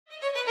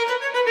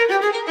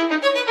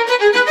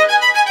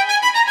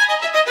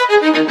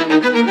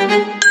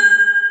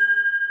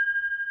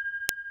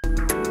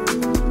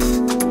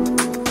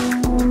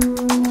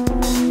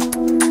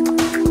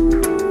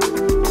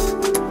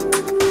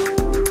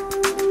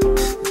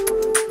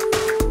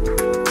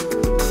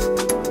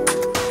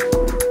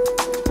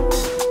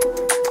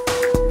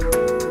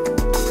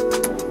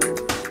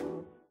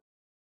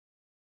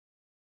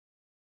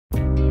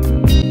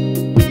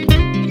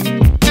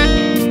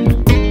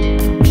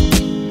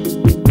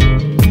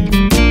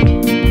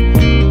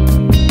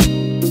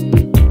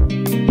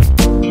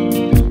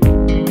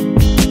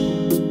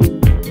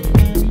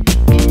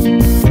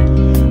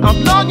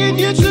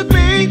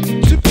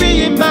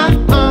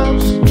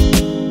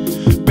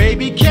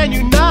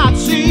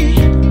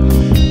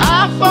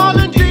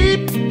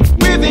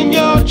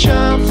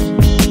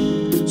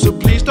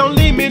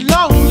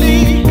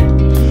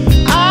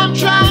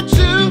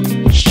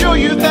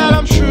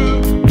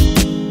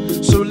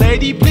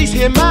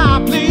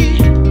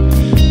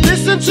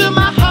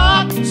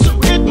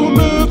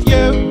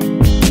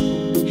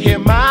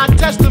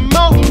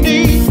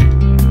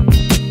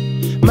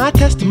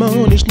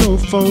Testimony's no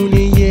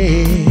phony,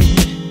 yeah.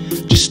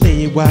 Just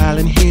stay a while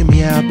and hear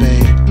me out,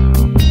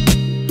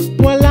 babe.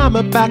 What I'm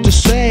about to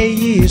say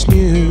is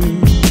new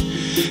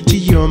to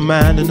your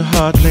mind and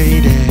heart,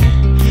 lady.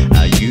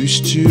 I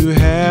used to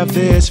have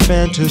this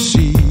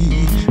fantasy,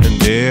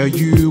 and there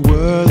you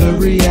were, the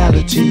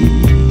reality.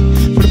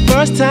 For the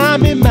first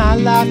time in my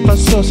life I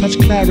saw such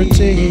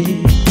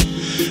clarity.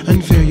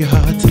 Unveil your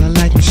heart till the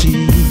light can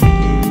see.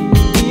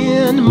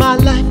 In my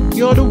life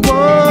you're the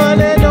one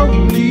and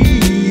only.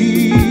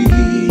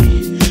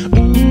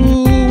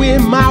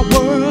 In my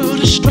world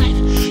of strife,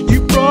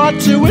 you brought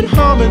to it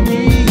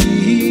harmony.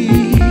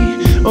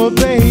 Oh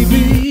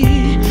baby,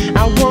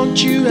 I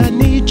want you, I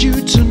need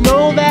you to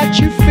know that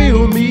you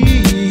feel me.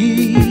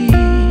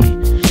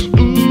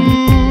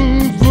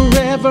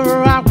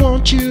 Forever I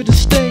want you to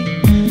stay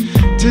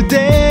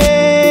today.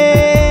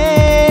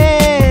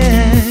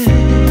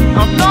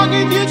 I'm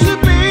longing you to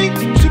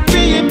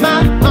be in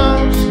my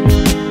arms.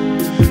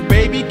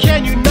 Baby,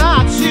 can you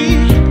not see?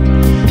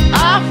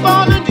 I've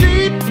fallen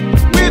deep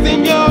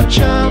within your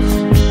charms,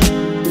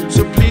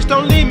 so please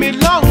don't leave me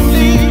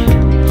lonely.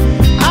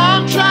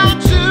 I'm trying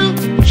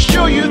to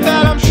show you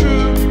that I'm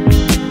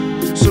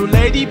true, so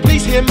lady,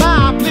 please hear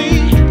my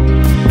plea.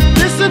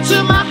 Listen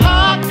to my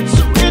heart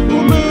so it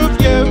will move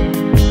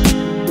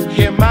you.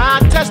 Hear my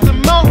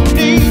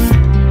testimony.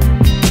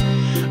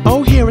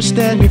 Oh, here I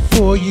stand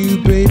before you,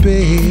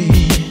 baby,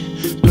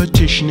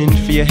 petitioning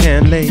for your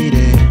hand,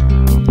 lady,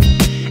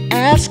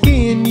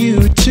 asking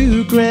you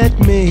to grant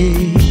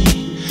me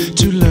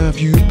to love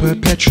you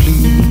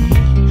perpetually,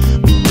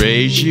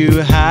 raise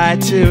you high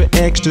to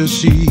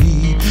ecstasy,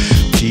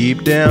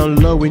 deep down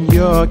low in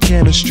your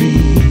chemistry.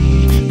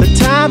 The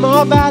time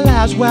of our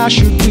lives, why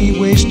should we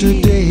waste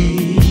a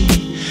day?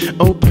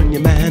 Open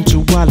your mind to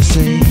what I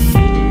say.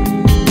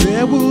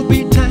 There will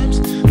be times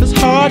that's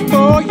hard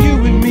for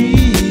you and me.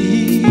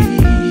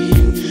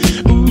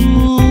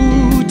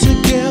 Ooh,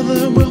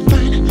 together we'll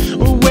find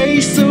a way,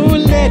 so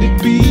let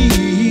it be.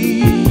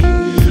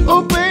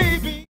 Oh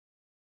baby.